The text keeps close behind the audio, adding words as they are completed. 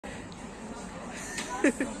You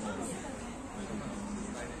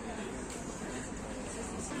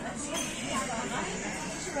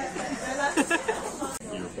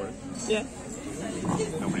recording? Yeah.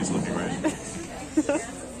 Nobody's looking, right?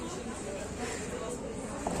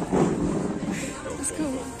 Let's go.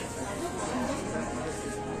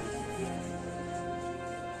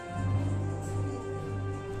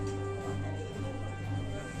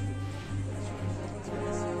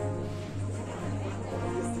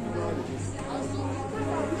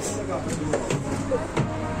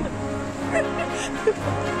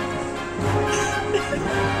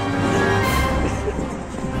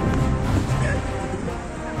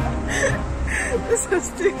 That's so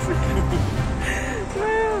stupid.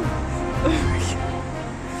 Wow. Oh my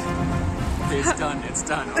God. It's done. It's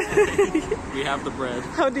done. Okay. We have the bread.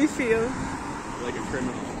 How do you feel? Like a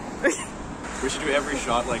criminal. We should do every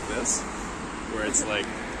shot like this, where it's like.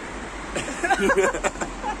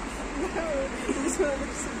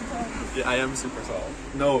 Yeah, I am super tall.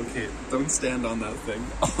 No, okay, don't stand on that thing.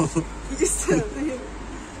 You stand here.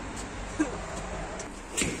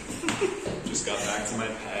 Just got back to my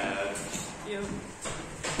pad. Yep.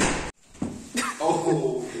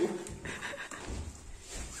 Oh.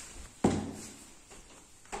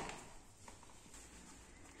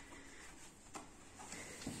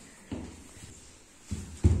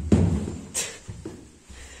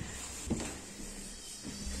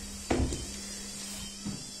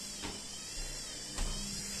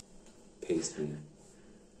 Pastry.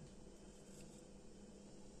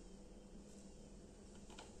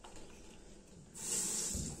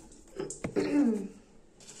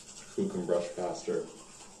 Who can brush faster?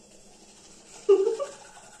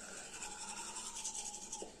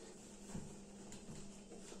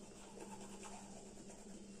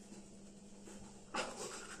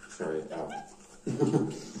 Sorry, ow.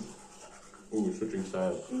 Ooh, switching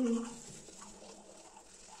sides.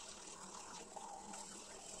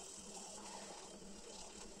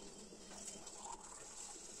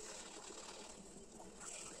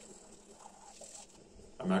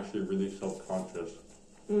 I'm actually really self-conscious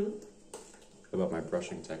about my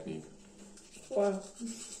brushing technique. Wow.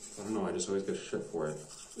 I don't know, I just always get shit for it.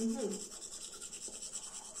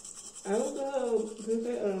 I don't know.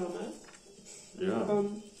 Yeah. I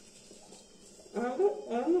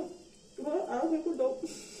don't know. Well, I don't think we don't.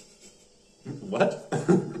 What?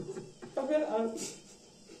 Okay,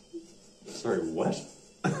 Sorry, what?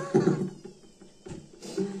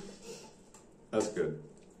 That's good.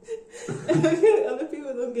 I feel like other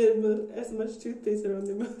people don't get as much toothpaste around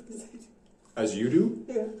their mouth as I do. As you do?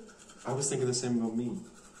 Yeah. I was thinking the same about me.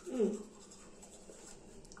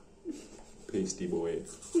 Pasty boy.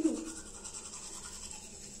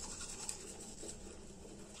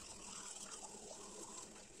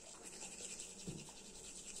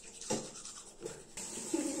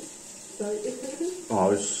 Sorry. Oh, I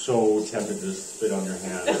was so tempted to just spit on your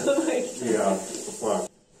hand. Oh my God. Yeah, fuck.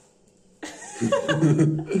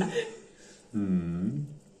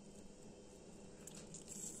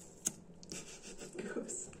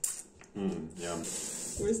 Gross. Yeah.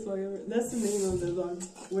 Worst vlog ever. That's the name of the vlog.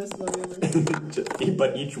 Worst vlog ever. But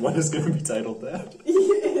each one is going to be titled that.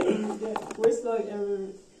 Yeah. Worst vlog ever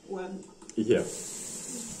one. Yeah.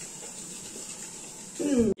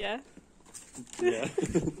 Yeah. Yeah.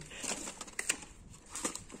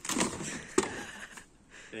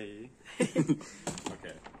 Hey.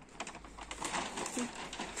 Okay.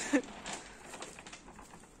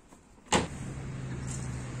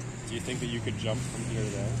 Do you think that you could jump from here to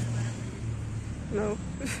there? No.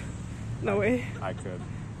 No way. I could.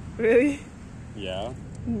 Really? Yeah?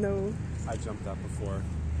 No. I jumped that before.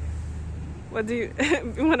 What do you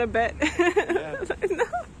want to bet? Yeah. No.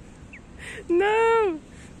 No.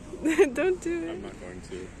 Don't do it. I'm not going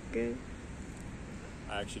to. Good.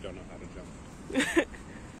 I actually don't know how to jump.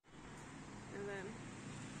 And then.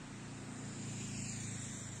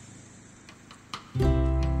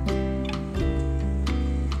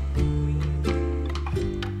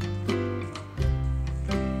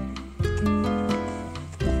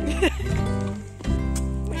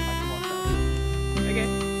 Okay.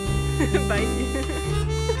 Bye.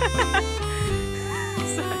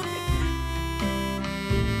 Sorry.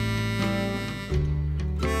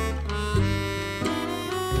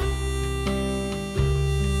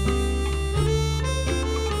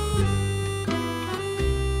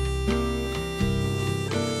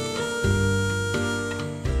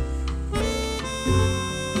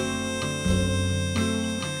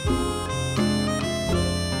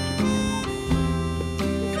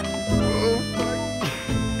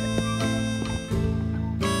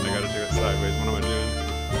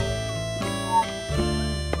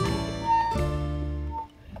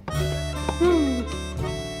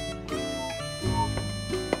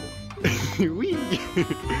 Wee!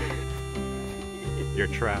 You're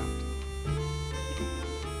trapped.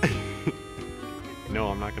 No,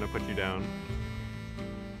 I'm not gonna put you down.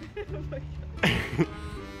 Oh my god.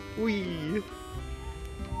 Wee!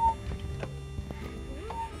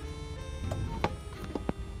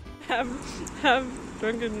 Have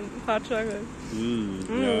drunken hot chocolate.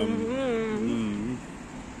 Yum.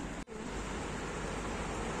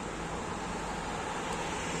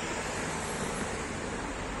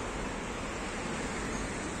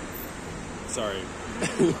 Sorry.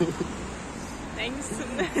 Thanks.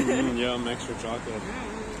 Yum, extra chocolate.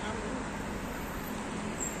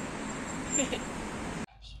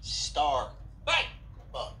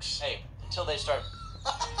 Starbucks. Hey, until they start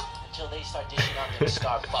dishing out them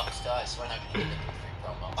Starbucks to us, we're not gonna get the free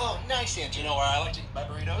promo. Oh, nice, Angie. You know where I like to eat my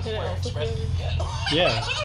burritos? Yeah. Where Express. Yeah.